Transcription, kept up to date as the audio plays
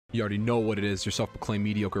You already know what it is. Your self-proclaimed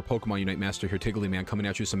mediocre Pokemon Unite Master here, Tiggly Man, coming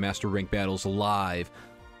at you with some Master Rank battles live.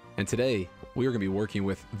 And today, we are going to be working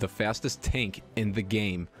with the fastest tank in the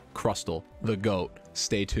game, Crustle, the GOAT.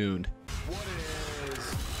 Stay tuned.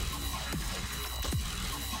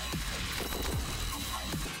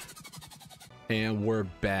 And we're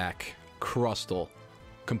back. Crustle.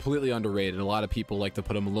 Completely underrated. A lot of people like to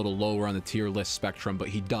put him a little lower on the tier list spectrum, but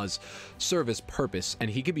he does serve his purpose, and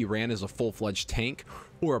he can be ran as a full-fledged tank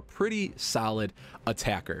or a pretty solid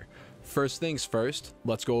attacker. First things first,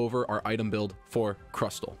 let's go over our item build for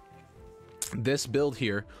Crustle. This build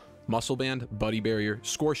here, Muscle Band, Buddy Barrier,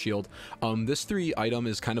 Score Shield, this three item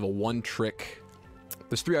is kind of a one-trick.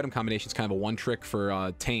 This three item combination is kind of a one-trick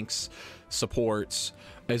for tanks, supports.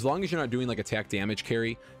 As long as you're not doing like attack damage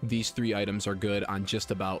carry, these three items are good on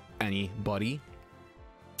just about anybody.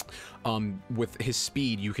 With his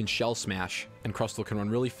speed, you can Shell Smash, and Crustle can run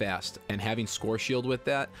really fast, and having Score Shield with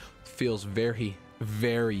that feels very,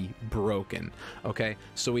 very broken. Okay,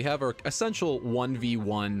 so we have our essential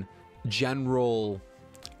 1v1 general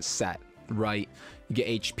set, right? You get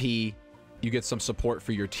HP, you get some support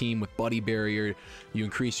for your team with Buddy Barrier, you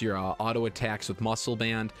increase your auto attacks with Muscle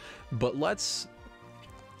Band, but let's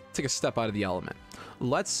take a step out of the element.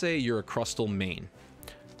 Let's say you're a Crustle main.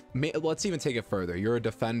 Let's even take it further. You're a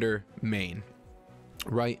defender main,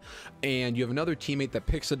 right? And you have another teammate that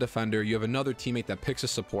picks a defender. You have another teammate that picks a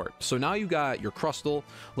support. So now you got your Crustle,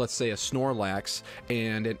 let's say a Snorlax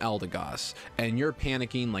and an Eldegoss, and you're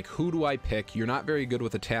panicking like, who do I pick? You're not very good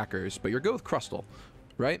with attackers, but you're good with Crustle,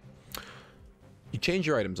 right? You change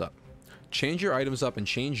your items up. Change your items up and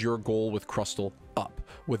change your goal with Crustle up.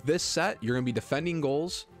 With this set, you're going to be defending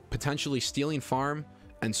goals, potentially stealing farm,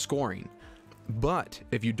 and scoring. But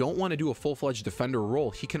if you don't want to do a full-fledged defender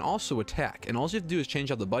role, he can also attack. And all you have to do is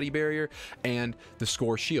change out the Buddy Barrier and the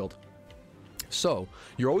Score Shield. So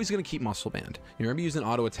you're always going to keep Muscle Band. You're going to be using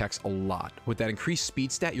auto attacks a lot. With that increased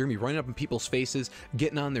speed stat, you're going to be running up in people's faces,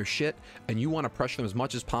 getting on their shit, and you want to pressure them as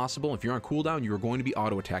much as possible. If you're on cooldown, you're going to be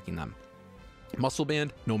auto attacking them. Muscle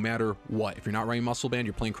Band, no matter what. If you're not running Muscle Band,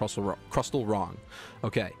 you're playing Crustle wrong.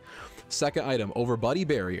 Okay. Second item, over Buddy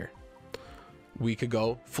Barrier, we could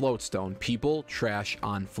go Floatstone. People trash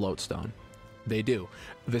on Floatstone. They do.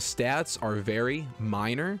 The stats are very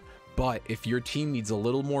minor, but if your team needs a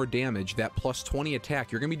little more damage, that plus 20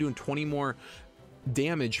 attack, you're going to be doing 20 more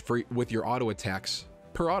damage with your auto attacks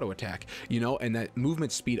per auto attack, you know, and that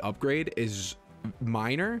movement speed upgrade is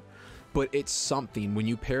minor, but it's something. When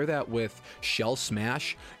you pair that with Shell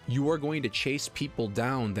Smash, you are going to chase people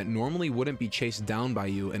down that normally wouldn't be chased down by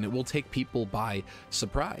you, and it will take people by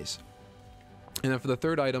surprise. And then for the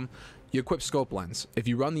third item, you equip Scope Lens. If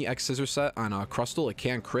you run the X Scissor set on Crustle, it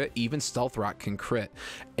can crit. Even Stealth Rock can crit,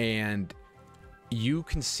 and you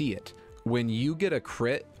can see it. When you get a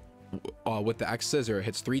crit with the X Scissor, it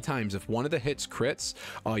hits 3 times. If one of the hits crits,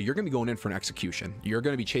 you're going to be going in for an execution. You're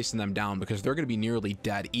going to be chasing them down because they're going to be nearly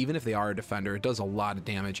dead. Even if they are a defender, it does a lot of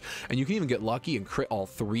damage. And you can even get lucky and crit all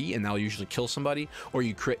 3, and that'll usually kill somebody, or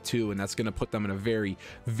you crit 2, and that's going to put them in a very,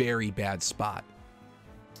 very bad spot.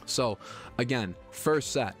 So again,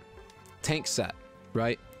 first set, tank set,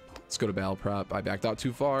 right? Let's go to Battle Prop. I backed out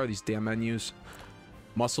too far. These damn menus.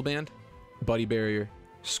 Muscle Band, Buddy Barrier,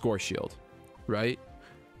 Score Shield, right?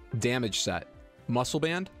 Damage set, Muscle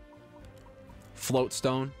Band,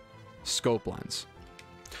 Floatstone, Scope Lens.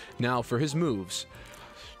 Now for his moves,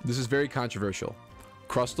 this is very controversial.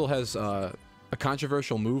 Crustle has a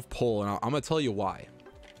controversial move pull, and I'm going to tell you why.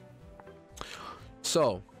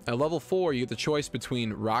 So at level 4, you get the choice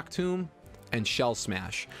between Rock Tomb and Shell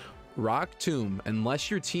Smash. Rock Tomb,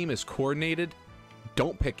 unless your team is coordinated,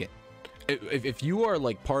 don't pick it. If you are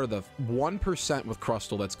like part of the 1% with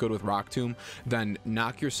Crustle that's good with Rock Tomb, then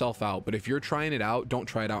knock yourself out. But if you're trying it out, don't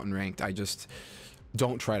try it out in ranked.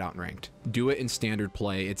 Don't try it out in ranked. Do it in standard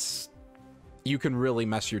play. You can really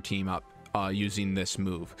mess your team up using this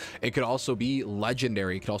move. It could also be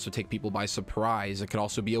legendary. It could also take people by surprise. It could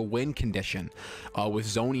also be a win condition with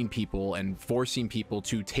zoning people and forcing people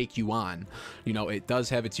to take you on. You know, it does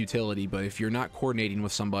have its utility, but if you're not coordinating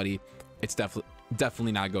with somebody, it's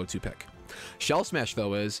definitely not a go-to pick. Shell Smash,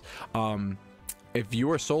 though, is if you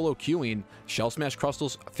are solo queuing, Shell Smash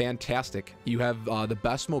Crustle's fantastic. You have the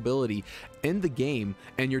best mobility in the game,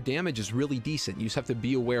 and your damage is really decent. You just have to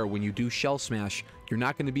be aware when you do Shell Smash, you're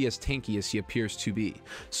not going to be as tanky as he appears to be.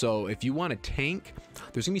 So if you want to tank,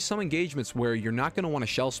 there's going to be some engagements where you're not going to want to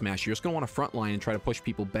Shell Smash. You're just going to want to frontline and try to push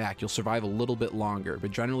people back. You'll survive a little bit longer,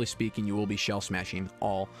 but generally speaking, you will be Shell Smashing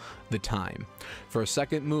all the time. For a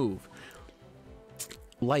second move,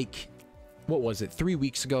 like what was it, 3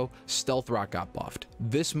 weeks ago, Stealth Rock got buffed.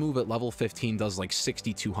 This move at level 15 does like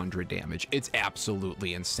 6,200 damage. It's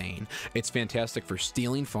absolutely insane. It's fantastic for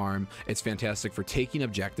stealing farm. It's fantastic for taking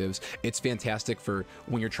objectives. It's fantastic for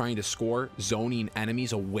when you're trying to score, zoning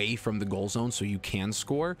enemies away from the goal zone so you can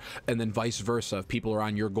score, and then vice versa. If people are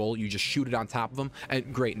on your goal, you just shoot it on top of them,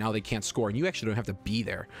 and great, now they can't score, and you actually don't have to be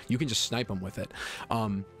there. You can just snipe them with it.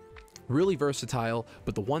 Really versatile,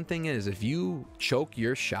 but the one thing is, if you choke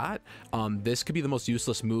your shot, this could be the most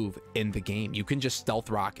useless move in the game. You can just Stealth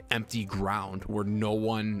Rock empty ground where no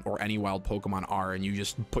one or any wild Pokemon are, and you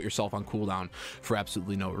just put yourself on cooldown for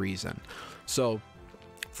absolutely no reason. So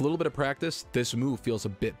with a little bit of practice, this move feels a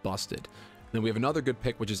bit busted. Then we have another good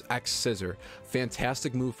pick, which is X Scissor.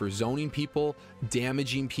 Fantastic move for zoning people,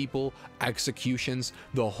 damaging people, executions,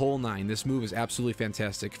 the whole nine. This move is absolutely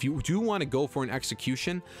fantastic. If you do want to go for an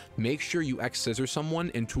execution, make sure you X Scissor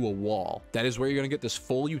someone into a wall. That is where you're going to get this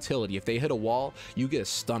full utility. If they hit a wall, you get a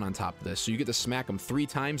stun on top of this. So you get to smack them 3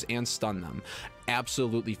 times and stun them.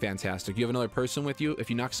 Absolutely fantastic. You have another person with you. If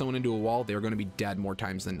you knock someone into a wall, they're going to be dead more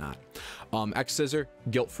times than not. X Scissor,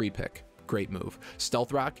 guilt-free pick. Great move.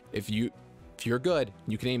 Stealth Rock, if you're good,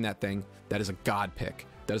 you can aim that thing. That is a god pick.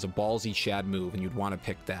 That is a ballsy Shad move, and you'd want to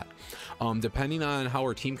pick that. Depending on how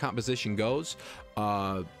our team composition goes,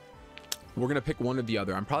 we're going to pick one or the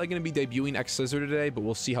other. I'm probably going to be debuting X Scissor today, but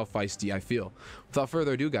we'll see how feisty I feel. Without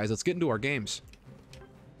further ado, guys, let's get into our games.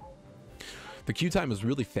 The queue time was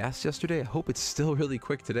really fast yesterday. I hope it's still really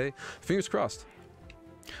quick today. Fingers crossed.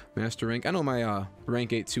 Master rank. I know my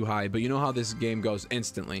rank ain't too high, but you know how this game goes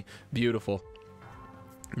instantly. Beautiful.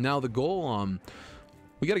 Now the goal,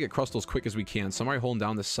 we got to get Crustle as quick as we can. So I'm already holding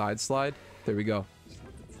down the side slide. There we go.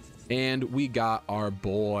 And we got our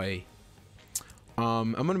boy.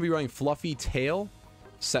 I'm going to be running Fluffy Tail,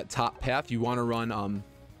 set top path. You want to run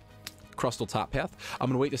Crustle top path. I'm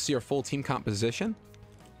going to wait to see our full team composition.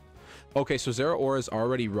 Okay, so Zeraora is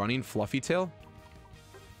already running Fluffy Tail.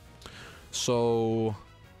 So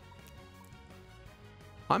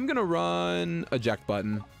I'm going to run Eject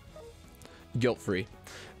Button. Guilt-free.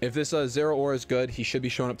 If this Zeraora is good, he should be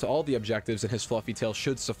showing up to all the objectives, and his Fluffy Tail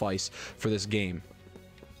should suffice for this game.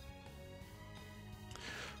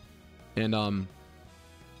 And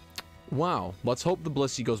wow, let's hope the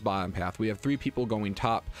Blissey goes bottom path. We have 3 people going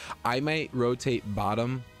top. I might rotate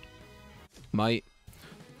bottom.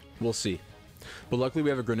 We'll see. But luckily we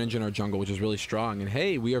have a Greninja in our jungle, which is really strong. And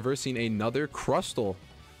hey, we are versing another Crustle.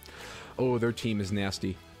 Oh, their team is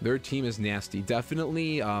nasty. Their team is nasty.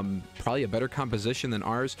 Definitely, probably a better composition than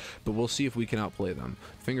ours, but we'll see if we can outplay them.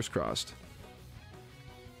 Fingers crossed.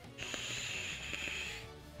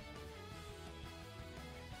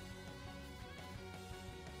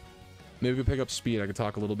 Maybe we pick up speed. I could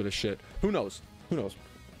talk a little bit of shit. Who knows? Who knows?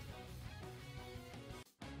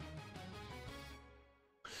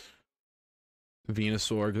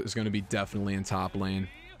 Venusaur is going to be definitely in top lane.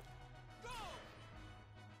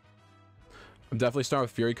 I'm definitely starting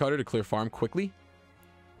with Fury Cutter to clear farm quickly.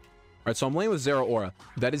 Alright, so I'm laying with Zeraora.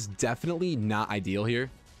 That is definitely not ideal here.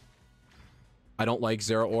 I don't like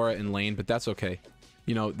Zeraora in lane, but that's okay.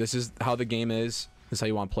 You know, this is how the game is. This is how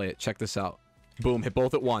you want to play it. Check this out. Boom, hit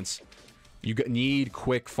both at once. You need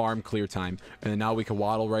quick farm clear time. And then now we can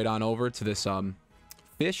waddle right on over to this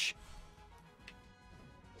fish.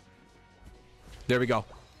 There we go.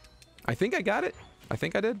 I think I got it. I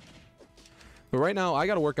think I did. But right now, I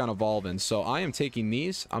got to work on evolving. So I am taking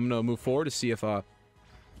these. I'm going to move forward to see if our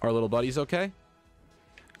little buddy's okay.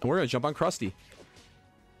 And we're going to jump on Krusty.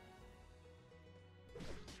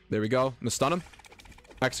 There we go. I'm going to stun him.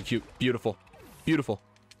 Execute. Beautiful. Beautiful.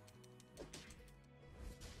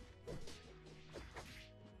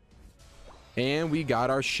 And we got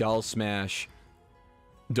our Shell Smash.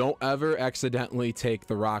 Don't ever accidentally take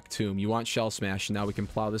the Rock Tomb. You want Shell Smash. Now we can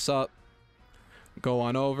plow this up. Go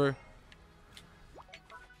on over.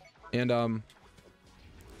 And, I'm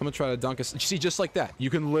gonna try to dunk us. See, just like that. You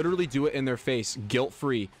can literally do it in their face.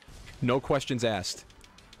 Guilt-free. No questions asked.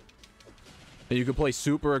 And you can play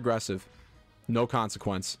super aggressive. No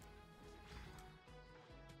consequence.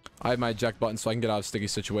 I have my eject button so I can get out of sticky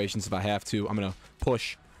situations if I have to. I'm gonna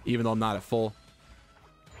push, even though I'm not at full.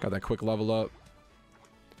 Got that quick level up.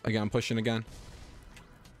 Again, I'm pushing again.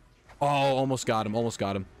 Oh, almost got him. Almost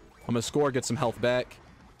got him. I'm gonna score, get some health back.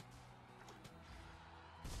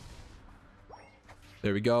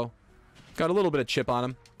 There we go. Got a little bit of chip on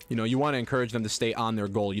them. You know, you want to encourage them to stay on their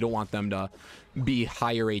goal. You don't want them to be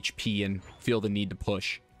higher HP and feel the need to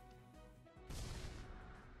push.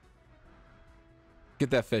 Get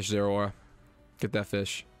that fish, Zeraora. Get that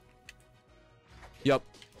fish. Yup.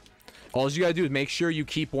 All you gotta do is make sure you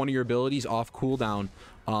keep one of your abilities off cooldown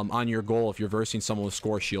on your goal if you're versing someone with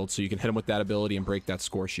score shield, so you can hit him with that ability and break that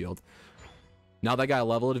score shield. Now that guy a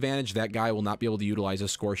level advantage, that guy will not be able to utilize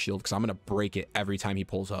his score shield because I'm gonna break it every time he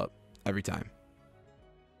pulls up. Every time.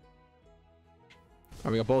 All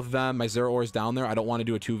right, we got both of them. My Zero Ore is down there. I don't want to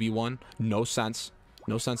do a 2v1. No sense.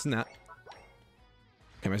 No sense in that.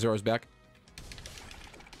 Okay, my Zero Ore's back.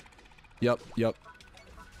 Yep, yep.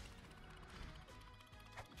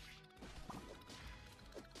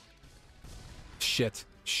 Shit.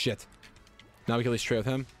 Shit. Now we can at least trade with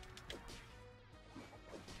him.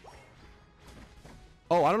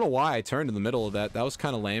 Oh, I don't know why I turned in the middle of that. That was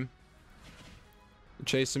kind of lame.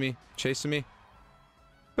 Chasing me. Chasing me.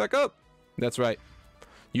 Back up. That's right.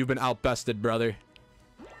 You've been outbested, brother.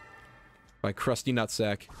 By Crusty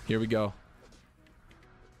Nutsack. Here we go.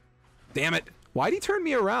 Damn it. Why'd he turn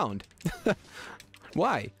me around?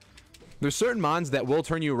 Why? There's certain mons that will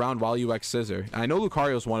turn you around while you X Scissor. I know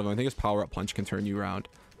Lucario's one of them. I think his power-up punch can turn you around.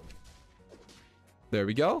 There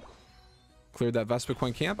we go. Cleared that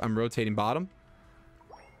Vespiquen camp. I'm rotating bottom.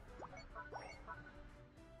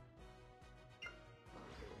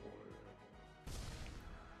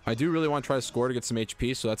 I do really want to try to score to get some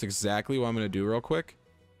HP, so that's exactly what I'm going to do real quick.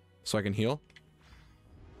 So I can heal.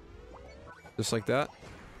 Just like that.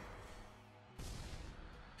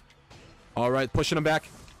 Alright, pushing him back.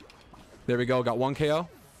 There we go, got 1 KO.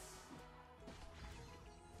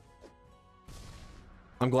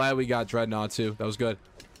 I'm glad we got Dreadnought too. That was good.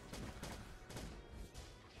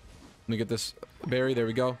 Let me get this berry. There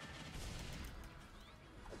we go.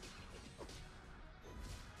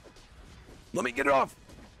 Let me get it off.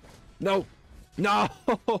 No. No.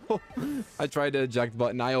 I tried to eject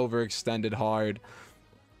button. I overextended hard.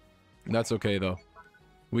 That's okay though.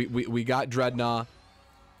 We got Dreadnought.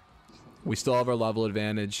 We still have our level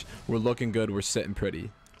advantage. We're looking good. We're sitting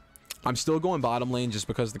pretty. I'm still going bottom lane just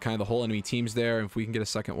because the whole enemy team's there. And if we can get a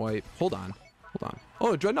second wipe. Hold on. Hold on.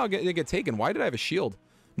 Oh, Dreadnought didn't get taken. Why did I have a shield?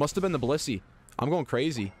 Must have been the Blissey. I'm going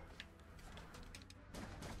crazy.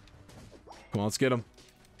 Come on, let's get him.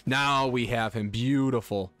 Now we have him.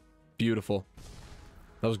 Beautiful. Beautiful.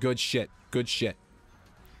 That was good shit. Good shit.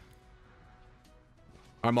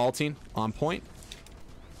 I'm ulting. On point.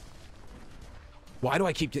 Why do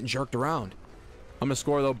I keep getting jerked around? I'm gonna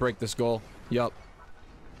score though. Break this goal. Yup.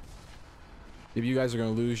 If you guys are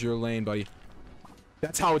gonna lose your lane, buddy.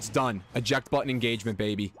 That's how it's done. Eject button engagement,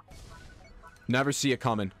 baby. Never see it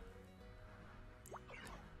coming.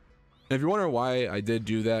 And if you're wondering why I did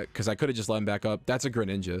do that, because I could have just let him back up. That's a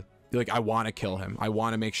Greninja. Like, I want to kill him. I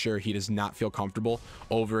want to make sure he does not feel comfortable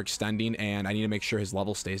overextending, and I need to make sure his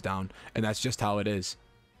level stays down. And that's just how it is.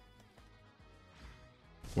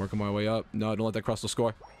 Working my way up. No, don't let that Crustle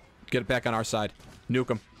score. Get it back on our side.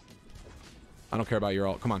 Nuke him. I don't care about your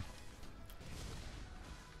ult. Come on.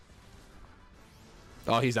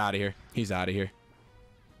 Oh, he's out of here. He's out of here.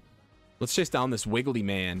 Let's chase down this Wiggly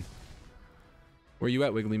Man. Where you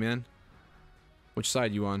at, Wiggly Man? Which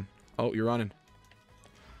side you on? Oh, you're running.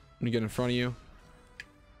 Let me get in front of you.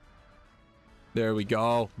 There we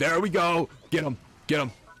go. There we go. Get him. Get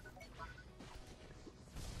him.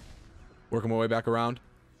 Working my way back around.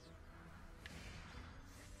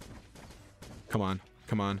 Come on.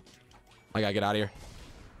 Come on. I gotta get out of here.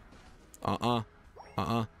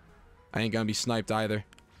 I ain't gonna be sniped either.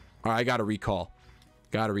 Alright, I gotta recall.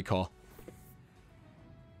 Gotta recall.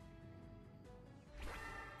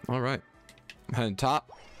 Alright. I'm heading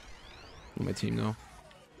top. Let my team know.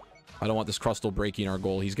 I don't want this Crustle breaking our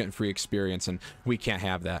goal. He's getting free experience, and we can't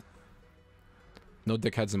have that. No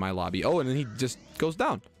dickheads in my lobby. Oh, and then he just goes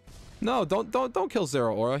down. No, don't kill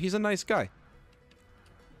Zero Aura. He's a nice guy.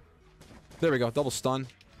 There we go. Double stun.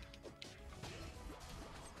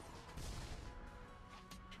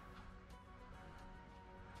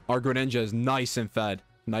 Our Greninja is nice and fed.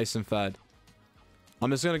 Nice and fed. I'm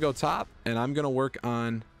just going to go top, and I'm going to work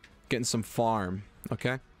on getting some farm.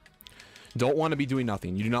 Okay? Don't want to be doing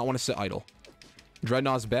nothing. You do not want to sit idle.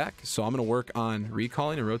 Dreadnought's back, so I'm going to work on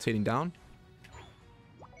recalling and rotating down.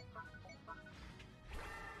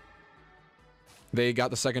 They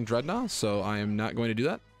got the second Dreadnought, so I am not going to do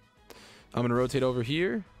that. I'm going to rotate over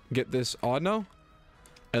here, get this Audino,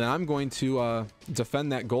 and then I'm going to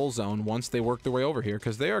defend that goal zone once they work their way over here,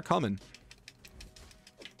 because they are coming.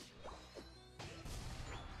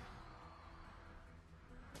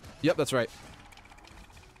 Yep, that's right.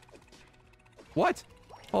 What?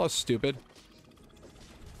 Oh, that's stupid.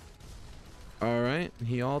 Alright,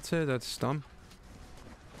 he ulted. That's dumb.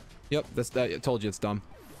 Yep, I told you it's dumb.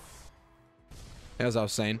 As I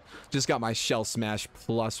was saying, just got my Shell Smash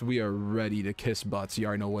Plus. We are ready to kiss butts. You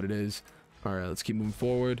already know what it is. Alright, let's keep moving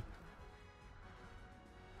forward.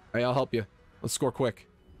 Hey, I'll help you. Let's score quick.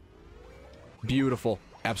 Beautiful.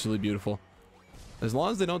 Absolutely beautiful. As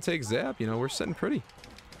long as they don't take zap, you know, we're sitting pretty.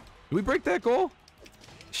 Did we break that goal?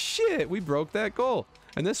 Shit, we broke that goal.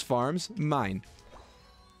 And this farm's mine.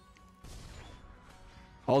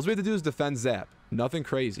 All we have to do is defend zap. Nothing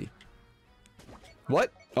crazy.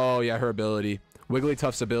 What? Oh, yeah, her ability.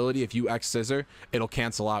 Wigglytuff's ability, if you X scissor, it'll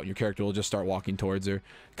cancel out and your character will just start walking towards her.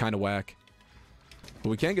 Kind of whack. But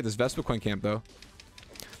we can get this Vespiquen camp, though.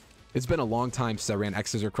 It's been a long time since I ran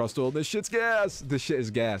X scissor Crustle. This shit's gas! This shit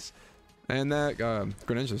is gas. And that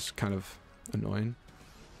Greninja's kind of annoying.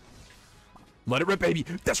 Let it rip, baby!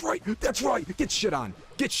 That's right! That's right! Get shit on!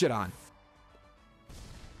 Get shit on!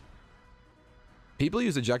 People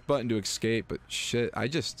use the eject button to escape, but shit, I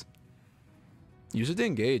just... use it to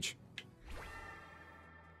engage.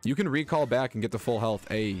 You can recall back and get the full health.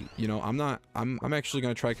 Hey, you know, I'm actually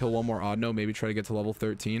going to try to kill one more odd note, maybe try to get to level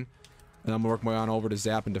 13. And I'm going to work my way on over to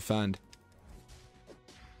zap and defend.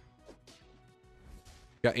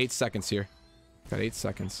 Got 8 seconds here. Got 8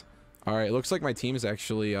 seconds. Alright, looks like my team is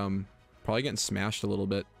actually, probably getting smashed a little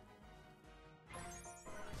bit.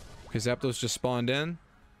 Okay, Zapdos just spawned in.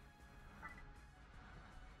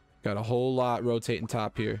 Got a whole lot rotating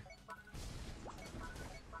top here.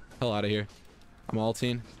 Hell out of here. I'm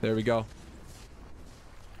ulting. There we go.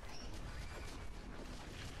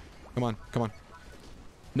 Come on, come on.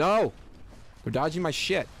 No! They're dodging my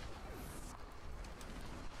shit.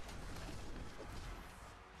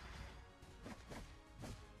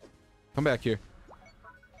 Come back here.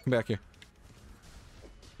 Come back here.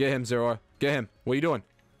 Get him, Zeraora. Get him. What are you doing?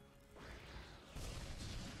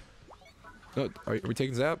 Oh, are we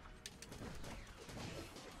taking zap?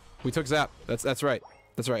 We took zap. That's right.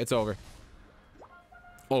 That's right. It's over.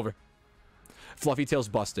 Over. Fluffy Tail's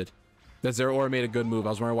busted. That Zeraora made a good move. I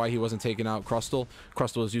was wondering why he wasn't taking out Crustle.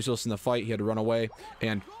 Crustle was useless in the fight. He had to run away.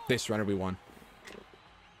 And they surrendered. We won.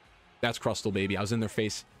 That's Crustle, baby. I was in their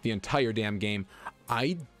face the entire damn game.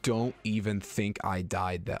 I don't even think I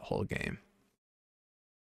died that whole game.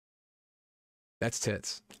 That's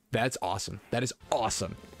tits. That's awesome. That is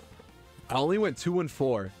awesome. I only went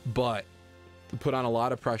 2-4, but put on a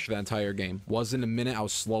lot of pressure that entire game. Wasn't a minute I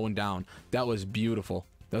was slowing down. That was beautiful.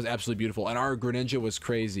 That was absolutely beautiful. And our Greninja was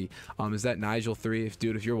crazy. Is that Nigel 3?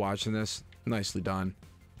 Dude, if you're watching this, nicely done.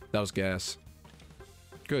 That was gas.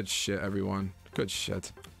 Good shit, everyone. Good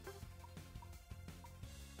shit.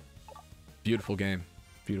 Beautiful game.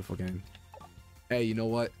 Beautiful game. Hey, you know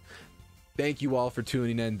what? Thank you all for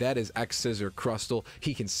tuning in. That is X Scissor Crustle.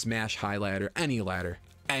 He can smash high ladder, any ladder.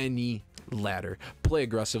 Any ladder. Play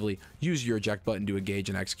aggressively. Use your eject button to engage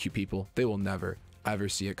and execute people. They will never, ever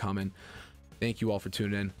see it coming. Thank you all for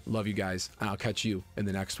tuning in. Love you guys. And I'll catch you in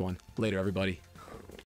the next one. Later, everybody.